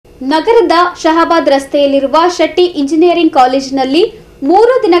ನಗರದ ಶಹಾಬಾದ್ ರಸ್ತೆಯಲ್ಲಿರುವ ಶೆಟ್ಟಿ ಇಂಜಿನಿಯರಿಂಗ್ ಕಾಲೇಜಿನಲ್ಲಿ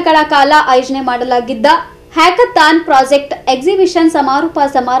 3 ದಿನಗಳ ಕಾಲ ಆಯೋಜನೆ ಮಾಡಲಾಗಿದ್ದ ಹ್ಯಾಕಥಾನ್ ಪ್ರಾಜೆಕ್ಟ್ ಎಕ್ಸಿಬಿಷನ್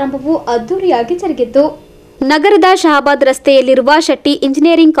ಸಮಾರಂಭವು ಅದ್ದೂರಿಯಾಗಿ ಜರುಗಿತು. ನಗರದ ಶಹಾಬಾದ್ ರಸ್ತೆಯಲ್ಲಿರುವ ಶೆಟ್ಟಿ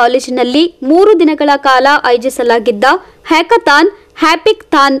ಇಂಜಿನಿಯರಿಂಗ್ ಕಾಲೇಜಿನಲ್ಲಿ 3 ದಿನಗಳ ಕಾಲ ಆಯೋಜಿಸಲಾಗಿದ್ದ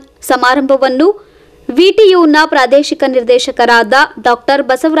ಹ್ಯಾಪಿಥಾನ್ ಸಮಾರಂಭವನ್ನು ವಿಟಿಯುನ ಪ್ರಾದೇಶಿಕ ನಿರ್ದೇಶಕರಾದ ಡಾಕ್ಟರ್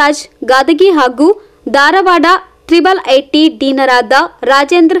ಬಸವರಾಜ್ ಗಾದಗಿ ಹಾಗೂ ಧಾರವಾಡ IIIT ಡೀನರಾದ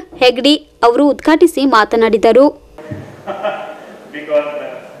ರಾಜೇಂದ್ರ ಹೆಗ್ಡಿ ಅವರು ಉದ್ಘಾಟಿಸಿ ಮಾತನಾಡಿದರು.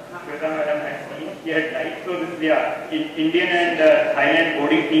 Indian and Thailand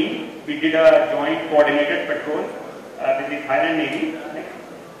boarding team, we did a joint coordinated patrol with the Thailand Navy.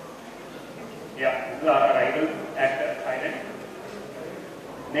 Yeah, this is our arrival at Thailand.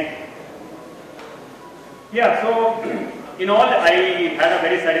 Next. Yeah, so in all, I had a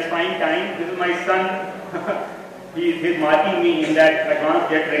very satisfying time. This is my son. He's marking me in that advanced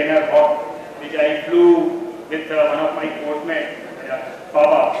jet trainer hawk, which I flew with one of my course-mates,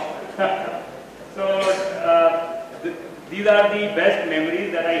 Baba. So these are the best memories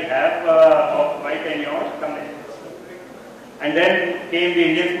that I have of my tenure. And then came the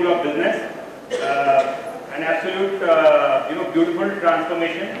Indian School of Business, an absolute beautiful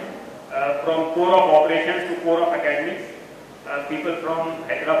transformation from core of operations to core of academics. People from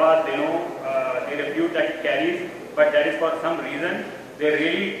Hyderabad, they know the repute that it carries, but that is for some reason. They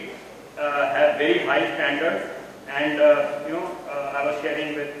really have very high standards, and I was sharing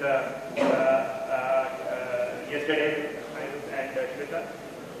with yesterday and Shweta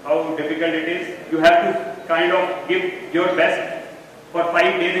how difficult it is. You have to kind of give your best for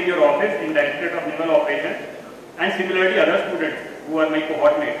 5 days in your office in Directorate of Naval Operations, and similarly other students who are my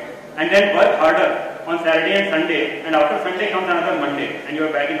cohort mates, and then work harder on Saturday and Sunday, and after Sunday comes another Monday and you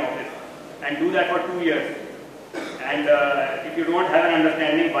are back in office, and do that for 2 years. And if you don't have an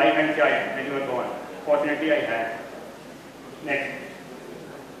understanding wife and child, then you are gone. Fortunately I had. Next.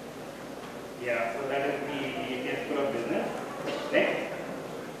 Yeah, so that is the Indian School of Business. Next.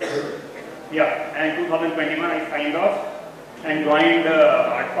 Yeah, and 2021 I signed off and joined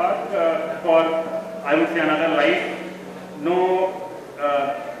Art Park for, I would say, another life. No,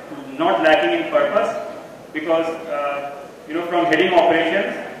 not lacking in purpose, because from heading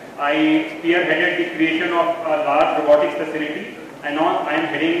operations, I spearheaded the creation of a large robotics facility, and now I am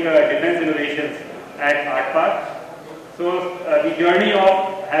heading defense innovations at Art Park. So the journey of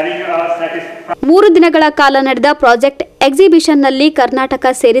having a satisfying 3 ದಿನಗಳ ಕಾಲ ನಡೆದ project ಎಕ್ಸಿಬಿಷನ್ನಲ್ಲಿ Karnataka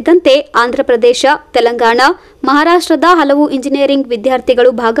ಸೇರಿದಂತೆ ಆಂಧ್ರಪ್ರದೇಶ, ತೆಲಂಗಾಣ, ಮಹಾರಾಷ್ಟ್ರದ ಹಲವು engineering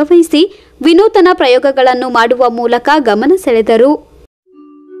ವಿದ್ಯಾರ್ಥಿಗಳು ಭಾಗವಹಿಸಿ ವಿನೂತನ ಪ್ರಯೋಗಗಳನ್ನು ಮಾಡುವ ಮೂಲಕ ಗಮನ ಸೆಳೆದರು.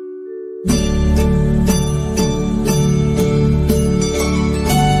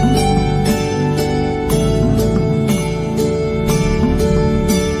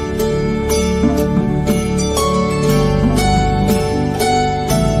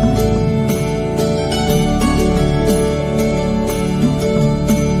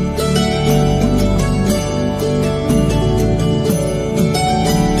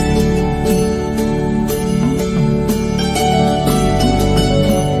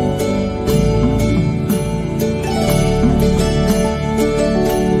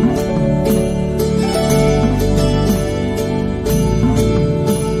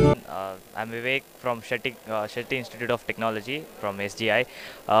 I'm Vivek from Shetty Institute of Technology from SGI.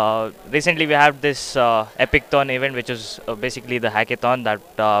 Recently we had this Epicthon event, which is basically the hackathon that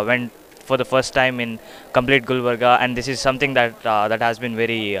went for the first time in complete Gulbarga, and this is something that has been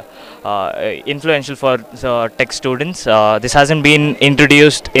very influential for tech students. This hasn't been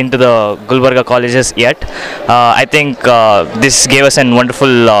introduced into the Gulbarga colleges yet. I think this gave us a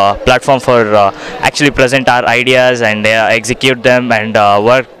wonderful platform for actually present our ideas and execute them and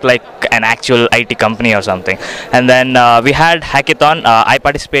work like an actual IT company or something. And then we had hackathon. I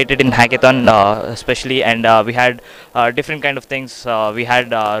participated in hackathon especially, and we had different kind of things. We had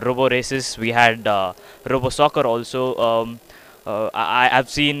robo races, we had robo soccer also. I've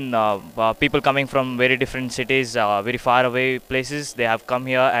seen people coming from very different cities, very far away places. They have come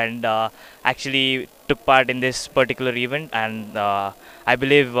here and actually took part in this particular event, and I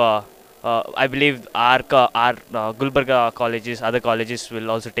believe our Gulbarga colleges, other colleges will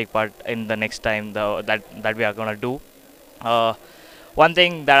also take part in the next time that we are going to do. One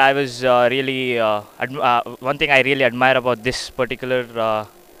thing that I was one thing I really admire about this particular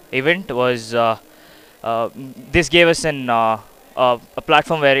event was this gave us a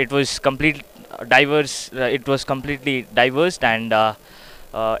platform where it was completely diverse. It was completely diverse, and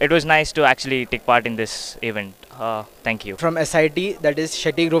it was nice to actually take part in this event. Thank you. From SIT, that is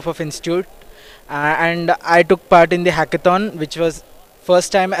Shetty Group of Institute, and I took part in the hackathon, which was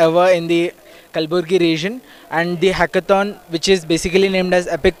first time ever in the Kalburgi region, and the hackathon, which is basically named as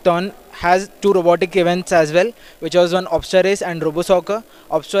Epicthon, has 2 robotic events as well, which was one Obsta Race and RoboSoccer.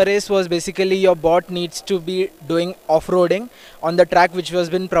 Obsta Race was basically your bot needs to be doing off-roading on the track which was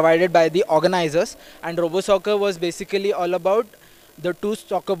been provided by the organizers, and RoboSoccer was basically all about the 2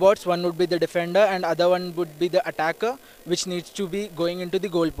 soccer bots. One would be the defender and other one would be the attacker, which needs to be going into the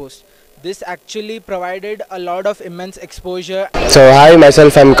goal post. This actually provided a lot of immense exposure. So hi,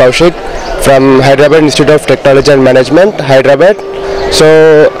 myself I'm Kaushik from Hyderabad Institute of Technology and Management, Hyderabad. So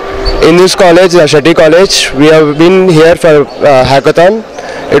in this college, Shetty College, we have been here for hackathon.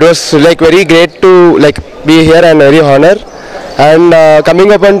 It was like very great to be here and very honor. And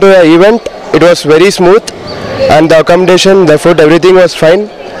coming up onto the event, it was very smooth, and the accommodation, the food, everything was fine.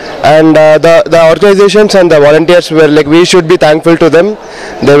 And the organizations and the volunteers were we should be thankful to them.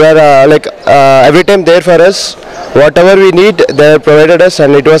 They were every time there for us. Whatever we need, they provided us,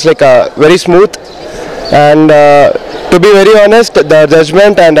 and it was very smooth. And to be very honest, the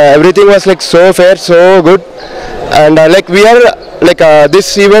judgment and everything was so fair, so good. And we are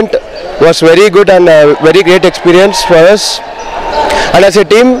this event was very good and very great experience for us. And as a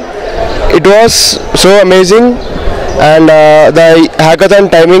team, it was so amazing. And the hackathon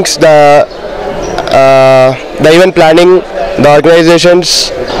timings, the event planning, the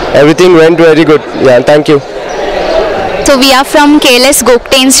organizations, everything went very good. Yeah, thank you. So we are from KLS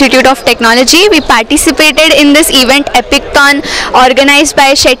Gokte Institute of Technology. We participated in this event Epicthon organized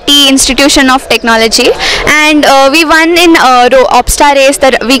by Shetty Institution of Technology, and we won in Obsta Race.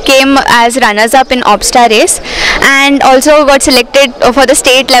 That we came as runners up in Obsta Race, and also got selected for the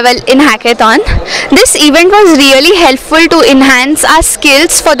state level in Hackathon. This event was really helpful to enhance our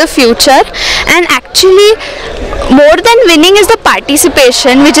skills for the future, and actually more than winning is the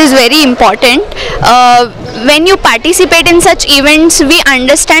participation, which is very important. When you participate in such events, we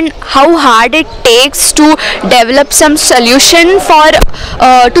understand how hard it takes to develop some solution for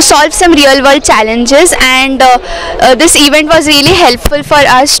to solve some real world challenges, and this event was really helpful for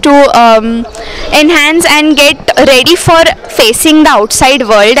us to enhance and get ready for facing the outside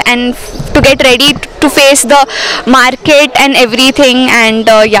world, and to get ready to face the market and everything. And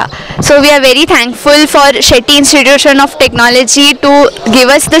yeah, so we are very thankful for Shetty Institution of Technology to give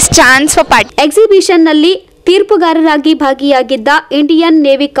us this chance for exhibition ನಲ್ಲಿ ತೀರ್ಪುಗಾರರಾಗಿ ಭಾಗಿಯಾಗಿದ್ದ Indian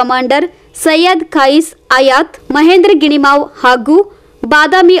navy commander Syed ಖಾಯಿಸ್ ಆಯಾತ್, Mahendra ಗಿಣಿಮಾವ್ ಹಾಗೂ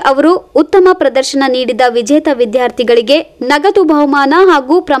ಬಾದಾಮಿ ಅವರು ಉತ್ತಮ ಪ್ರದರ್ಶನ ನೀಡಿದ ವಿಜೇತ ವಿದ್ಯಾರ್ಥಿಗಳಿಗೆ ನಗದು ಬಹುಮಾನ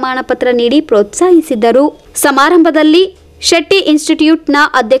ಹಾಗೂ ಪ್ರಮಾಣ ಪತ್ರ ನೀಡಿ ಪ್ರೋತ್ಸಾಹಿಸಿದರು. ಸಮಾರಂಭದಲ್ಲಿ ಶೆಟ್ಟಿ ಇನ್ಸ್ಟಿಟ್ಯೂಟ್ನ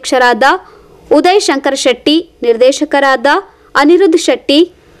ಅಧ್ಯಕ್ಷರಾದ ಉದಯ್ ಶಂಕರ್ ಶೆಟ್ಟಿ, ನಿರ್ದೇಶಕರಾದ ಅನಿರುದ್ಧ್ ಶೆಟ್ಟಿ,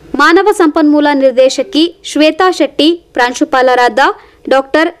 ಮಾನವ ಸಂಪನ್ಮೂಲ ನಿರ್ದೇಶಕಿ ಶ್ವೇತಾ ಶೆಟ್ಟಿ, ಪ್ರಾಂಶುಪಾಲರಾದ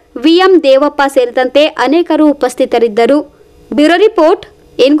ಡಾಕ್ಟರ್ ವಿಎಂ ದೇವಪ್ಪ ಸೇರಿದಂತೆ ಅನೇಕರು ಉಪಸ್ಥಿತರಿದ್ದರು. ಬ್ಯೂರೋ ರಿಪೋರ್ಟ್,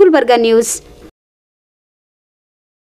 ಇನ್ ಗುಲ್ಬರ್ಗಾ ನ್ಯೂಸ್.